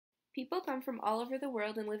People come from all over the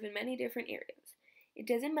world and live in many different areas. It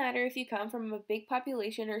doesn't matter if you come from a big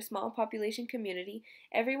population or small population community,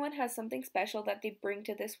 everyone has something special that they bring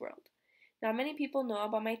to this world. Not many people know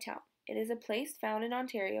about my town. It is a place found in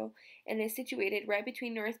Ontario and is situated right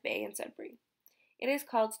between North Bay and Sudbury. It is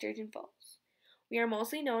called Sturgeon Falls. We are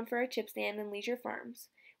mostly known for our chip stand and leisure farms,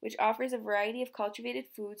 which offers a variety of cultivated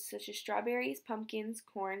foods such as strawberries, pumpkins,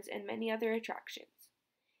 corns, and many other attractions.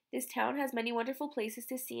 This town has many wonderful places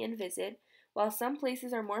to see and visit. While some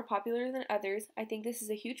places are more popular than others, I think this is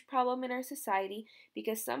a huge problem in our society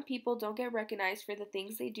because some people don't get recognized for the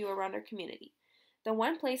things they do around our community. The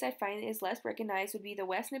one place I find is less recognized would be the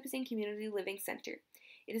West Nipissing Community Living Center.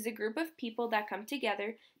 It is a group of people that come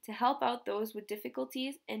together to help out those with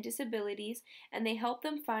difficulties and disabilities, and they help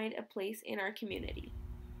them find a place in our community.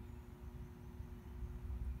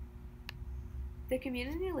 The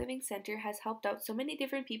Community Living Center has helped out so many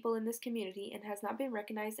different people in this community and has not been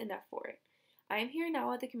recognized enough for it. I am here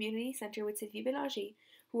now at the Community Center with Sylvie Belanger,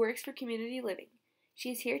 who works for Community Living.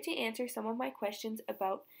 She is here to answer some of my questions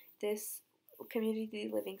about this Community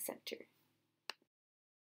Living Center.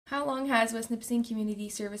 How long has West Nipissing Community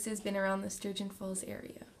Services been around the Sturgeon Falls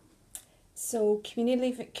area? So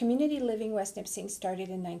Community Living West Nipissing started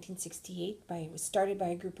in 1968. It was started by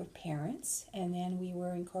a group of parents, and then we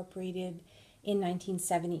were incorporated in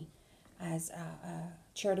 1970 as a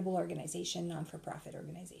charitable organization, non-for-profit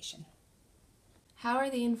organization. How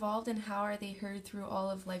are they involved and how are they heard through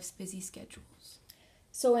all of life's busy schedules?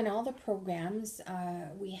 So in all the programs,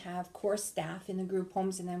 we have core staff in the group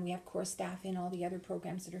homes, and then we have core staff in all the other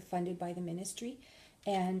programs that are funded by the ministry.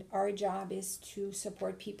 And our job is to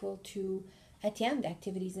support people to attend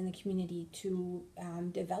activities in the community, to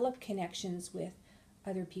develop connections with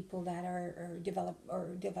other people that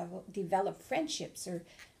develop friendships or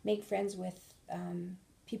make friends with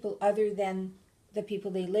people other than the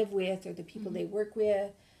people they live with or the people they work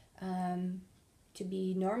with. To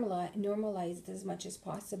be normalized as much as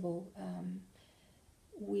possible.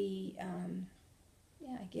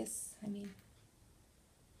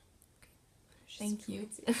 Thank you.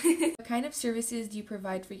 What kind of services do you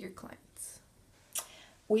provide for your clients?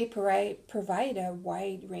 We provide a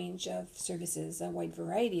wide range of services, a wide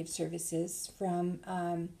variety of services from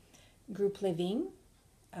group living.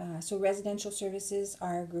 So residential services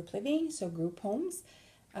are group living, so group homes.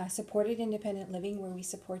 Supported independent living, where we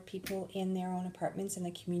support people in their own apartments in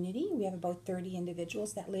the community. We have about 30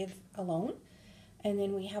 individuals that live alone, and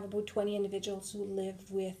then we have about 20 individuals who live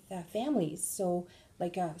with families, so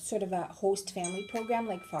like a sort of a host family program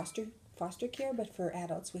like foster care, but for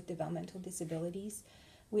adults with developmental disabilities.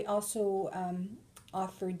 We also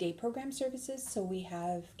offer day program services, so we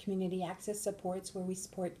have community access supports where we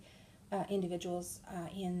support individuals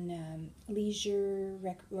in leisure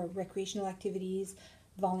or recreational activities,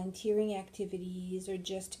 volunteering activities, or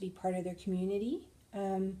just to be part of their community.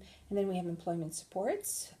 And then we have employment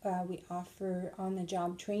supports. We offer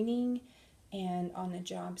on-the-job training and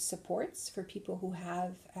on-the-job supports for people who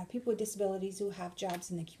have people with disabilities who have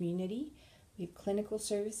jobs in the community. We have clinical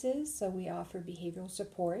services, so we offer behavioral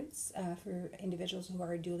supports for individuals who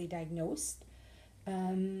are duly diagnosed.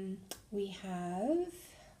 We have,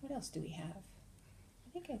 what else do we have?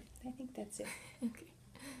 I think that's it. Okay.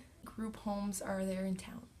 Group homes are there in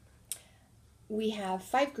town? We have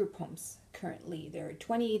 5 group homes currently. There are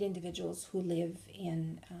 28 individuals who live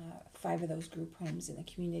in 5 of those group homes in the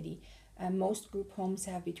community. Most group homes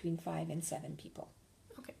have between 5 and 7 people.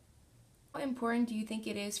 Okay. How important do you think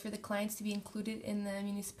it is for the clients to be included in the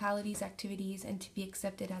municipality's activities and to be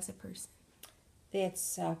accepted as a person?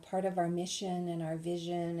 It's part of our mission and our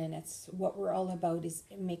vision, and it's what we're all about, is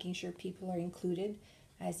making sure people are included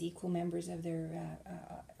as equal members of their,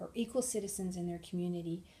 or equal citizens in their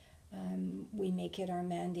community. We make it our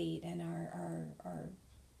mandate and our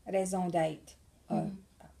raison d'être,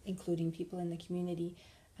 including people in the community.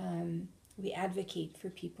 We advocate for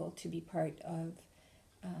people to be part of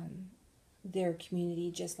their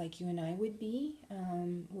community just like you and I would be.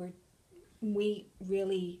 We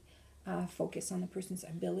really focus on the person's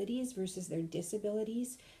abilities versus their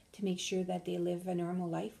disabilities to make sure that they live a normal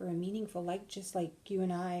life or a meaningful life, just like you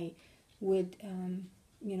and I would.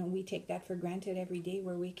 We take that for granted every day,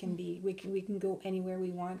 where we can go anywhere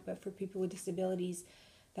we want, but for people with disabilities,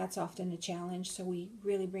 that's often a challenge. So we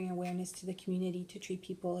really bring awareness to the community to treat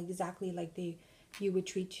people exactly like you would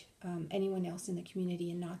treat anyone else in the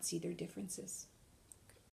community and not see their differences.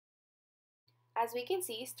 As we can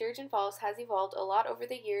see, Sturgeon Falls has evolved a lot over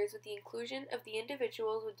the years with the inclusion of the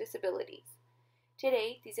individuals with disabilities.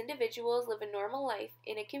 Today, these individuals live a normal life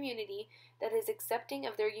in a community that is accepting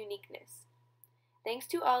of their uniqueness. Thanks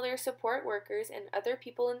to all their support workers and other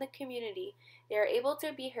people in the community, they are able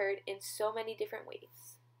to be heard in so many different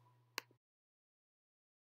ways.